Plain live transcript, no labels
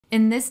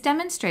In this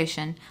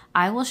demonstration,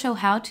 I will show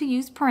how to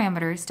use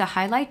parameters to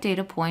highlight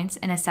data points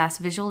in a SAS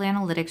Visual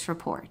Analytics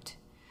report.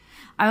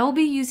 I will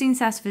be using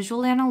SAS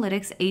Visual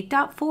Analytics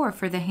 8.4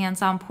 for the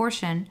hands-on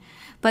portion,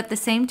 but the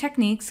same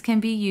techniques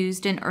can be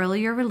used in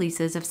earlier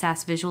releases of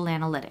SAS Visual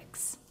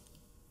Analytics.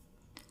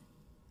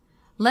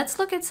 Let's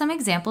look at some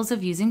examples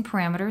of using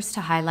parameters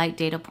to highlight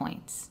data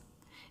points.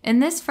 In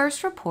this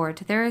first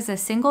report, there is a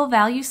single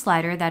value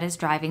slider that is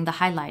driving the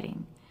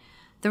highlighting.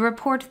 The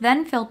report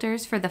then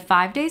filters for the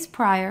 5 days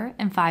prior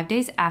and 5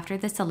 days after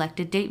the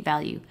selected date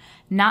value,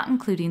 not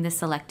including the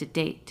selected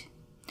date.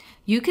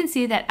 You can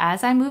see that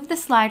as I move the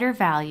slider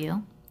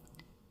value,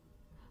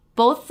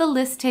 both the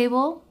list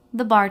table,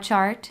 the bar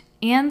chart,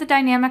 and the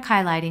dynamic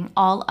highlighting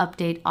all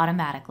update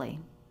automatically.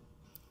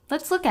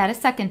 Let's look at a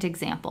second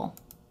example.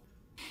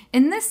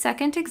 In this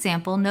second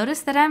example,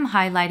 notice that I'm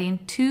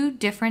highlighting two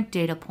different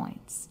data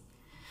points.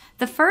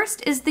 The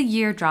first is the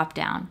year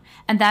dropdown,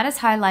 and that is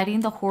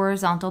highlighting the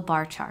horizontal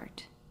bar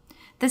chart.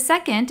 The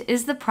second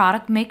is the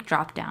product make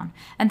dropdown,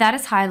 and that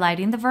is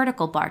highlighting the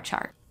vertical bar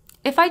chart.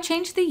 If I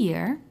change the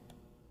year,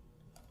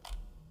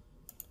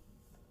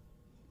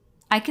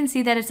 I can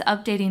see that it's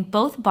updating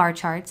both bar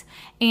charts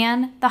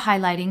and the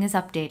highlighting is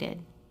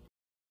updated.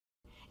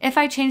 If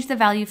I change the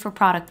value for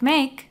product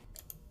make,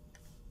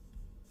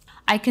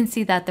 I can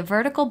see that the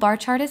vertical bar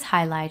chart is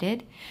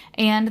highlighted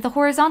and the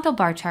horizontal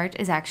bar chart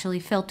is actually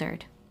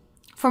filtered.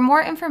 For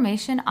more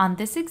information on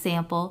this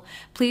example,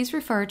 please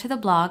refer to the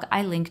blog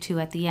I link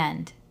to at the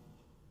end.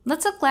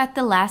 Let's look at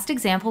the last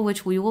example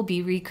which we will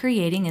be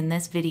recreating in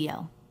this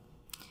video.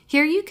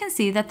 Here you can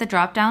see that the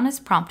dropdown is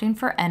prompting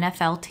for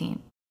NFL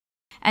team,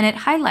 and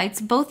it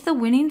highlights both the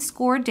winning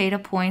score data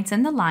points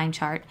in the line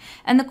chart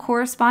and the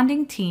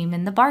corresponding team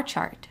in the bar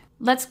chart.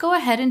 Let's go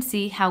ahead and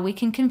see how we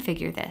can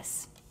configure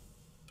this.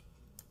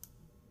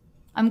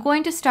 I'm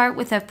going to start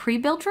with a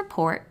pre-built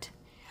report.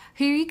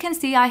 Here you can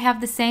see I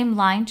have the same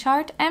line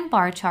chart and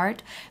bar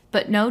chart,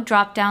 but no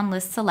drop-down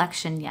list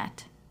selection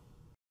yet.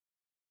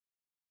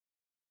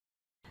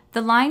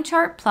 The line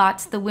chart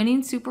plots the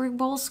winning Super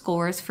Bowl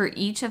scores for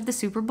each of the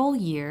Super Bowl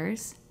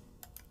years,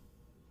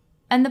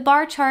 and the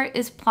bar chart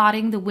is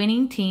plotting the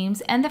winning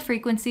teams and the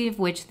frequency of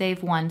which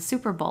they've won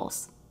Super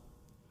Bowls.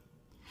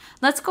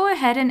 Let's go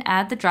ahead and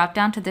add the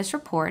drop-down to this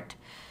report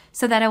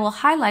so that I will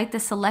highlight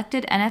the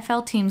selected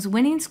NFL team's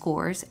winning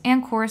scores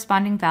and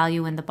corresponding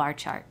value in the bar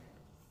chart.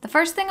 The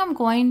first thing I'm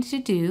going to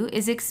do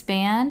is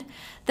expand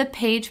the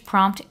page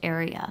prompt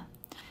area.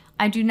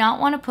 I do not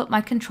want to put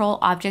my control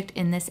object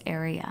in this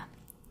area.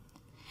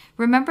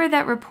 Remember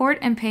that report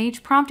and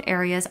page prompt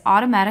areas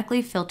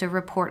automatically filter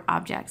report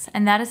objects,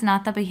 and that is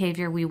not the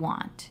behavior we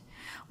want.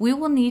 We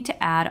will need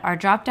to add our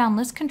drop-down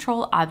list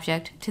control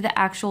object to the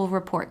actual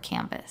report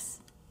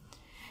canvas.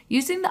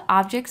 Using the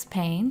objects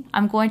pane,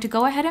 I'm going to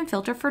go ahead and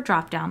filter for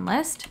drop-down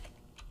list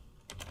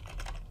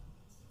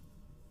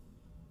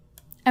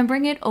and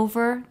bring it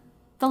over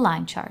the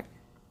line chart.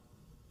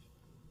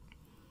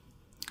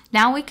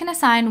 Now we can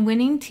assign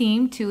winning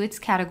team to its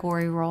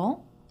category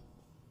role.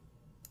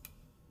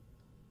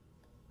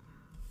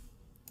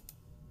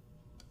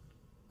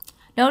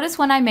 Notice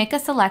when I make a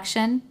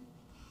selection,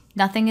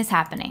 nothing is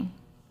happening.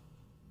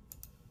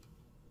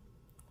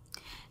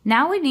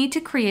 Now we need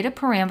to create a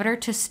parameter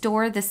to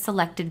store this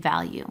selected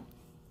value.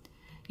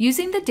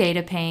 Using the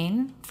data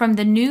pane, from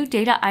the new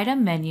data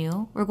item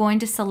menu, we're going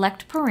to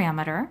select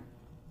parameter.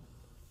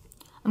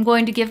 I'm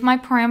going to give my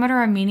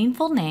parameter a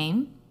meaningful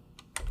name.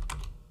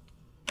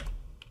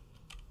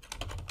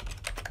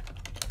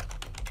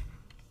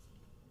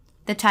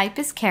 The type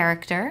is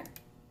character,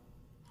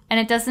 and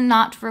it does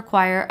not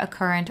require a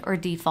current or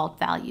default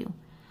value.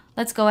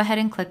 Let's go ahead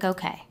and click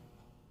OK.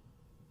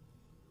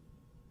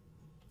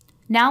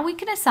 Now we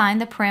can assign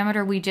the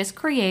parameter we just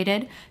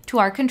created to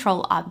our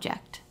control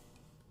object.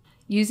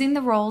 Using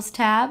the Roles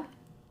tab,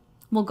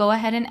 we'll go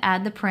ahead and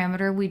add the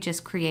parameter we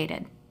just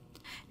created.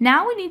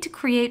 Now we need to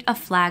create a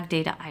flag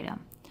data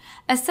item.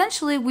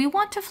 Essentially, we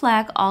want to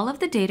flag all of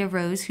the data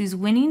rows whose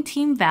winning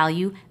team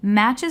value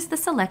matches the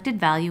selected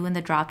value in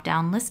the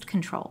drop-down list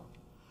control.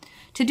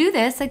 To do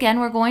this, again,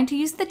 we're going to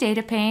use the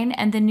data pane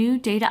and the new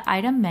data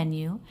item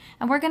menu,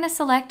 and we're going to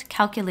select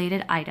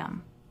calculated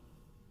item.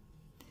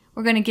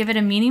 We're going to give it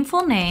a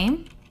meaningful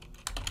name,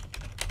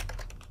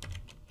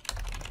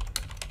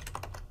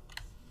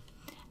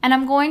 and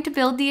I'm going to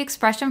build the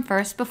expression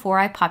first before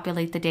I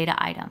populate the data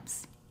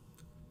items.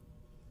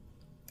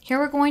 Here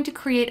we're going to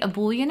create a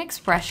Boolean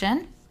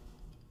expression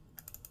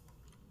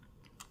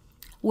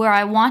where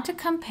I want to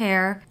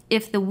compare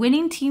if the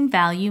winning team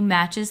value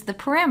matches the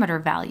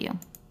parameter value.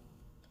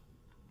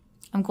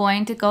 I'm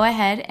going to go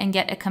ahead and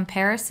get a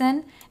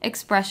comparison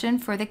expression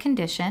for the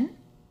condition.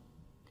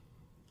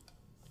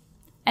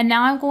 And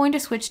now I'm going to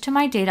switch to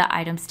my Data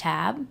Items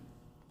tab,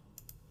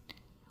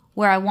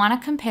 where I want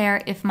to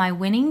compare if my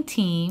winning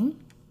team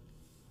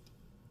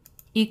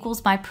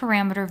equals my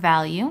parameter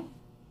value.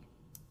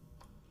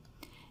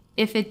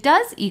 If it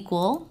does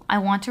equal, I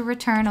want to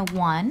return a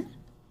 1.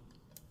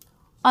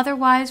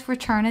 Otherwise,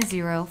 return a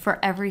 0 for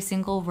every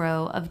single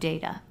row of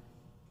data.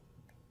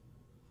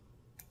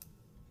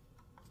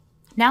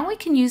 Now we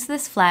can use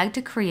this flag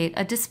to create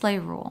a display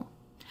rule.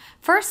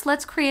 First,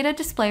 let's create a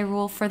display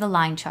rule for the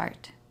line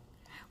chart.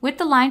 With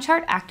the line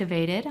chart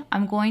activated,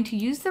 I'm going to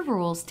use the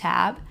Rules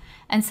tab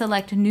and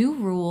select New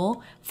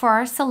Rule for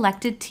our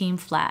selected team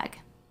flag.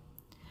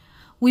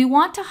 We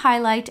want to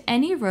highlight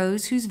any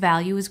rows whose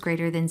value is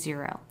greater than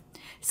 0.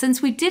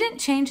 Since we didn't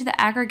change the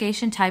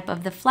aggregation type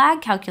of the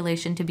flag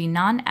calculation to be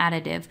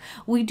non-additive,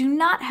 we do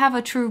not have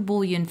a true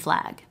Boolean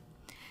flag.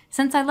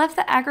 Since I left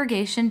the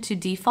aggregation to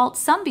default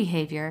sum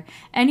behavior,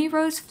 any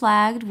rows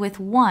flagged with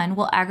 1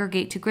 will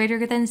aggregate to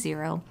greater than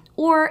 0,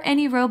 or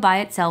any row by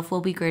itself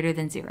will be greater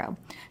than 0.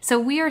 So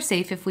we are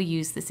safe if we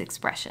use this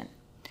expression.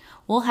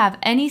 We'll have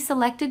any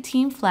selected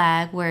team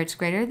flag where it's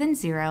greater than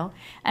 0,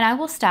 and I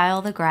will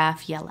style the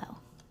graph yellow.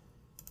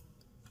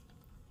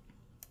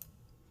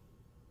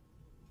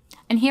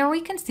 And here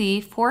we can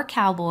see 4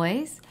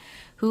 cowboys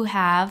who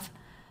have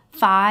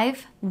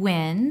 5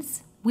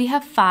 wins. We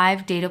have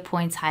 5 data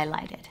points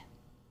highlighted.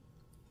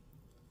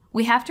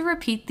 We have to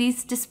repeat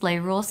these display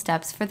rule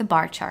steps for the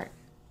bar chart.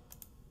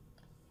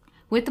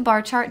 With the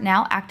bar chart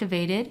now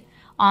activated,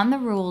 on the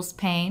Rules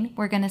pane,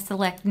 we're going to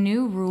select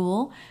New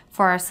Rule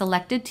for our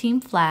selected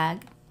team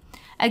flag.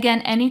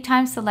 Again,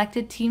 anytime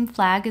selected team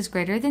flag is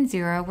greater than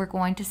 0, we're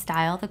going to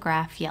style the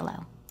graph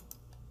yellow.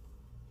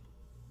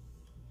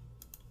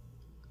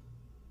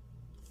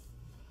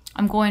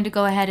 I'm going to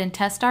go ahead and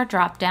test our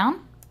dropdown,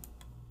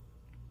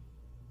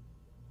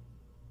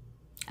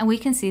 and we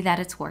can see that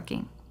it's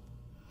working.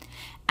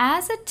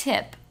 As a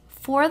tip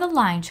for the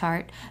line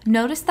chart,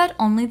 notice that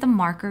only the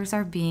markers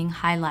are being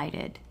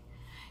highlighted.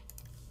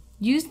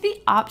 Use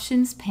the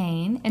Options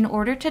pane in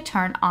order to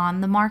turn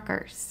on the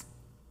markers.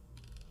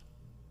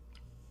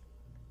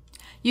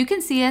 You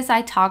can see as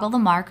I toggle the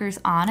markers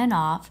on and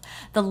off,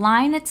 the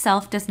line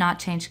itself does not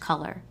change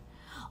color.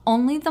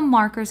 Only the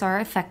markers are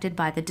affected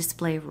by the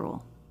display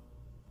rule.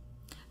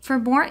 For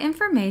more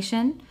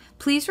information,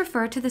 please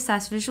refer to the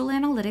SAS Visual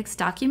Analytics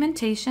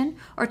documentation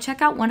or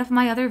check out one of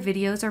my other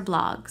videos or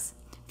blogs.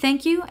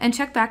 Thank you, and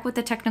check back with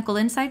the Technical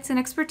Insights and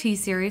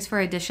Expertise series for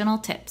additional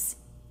tips.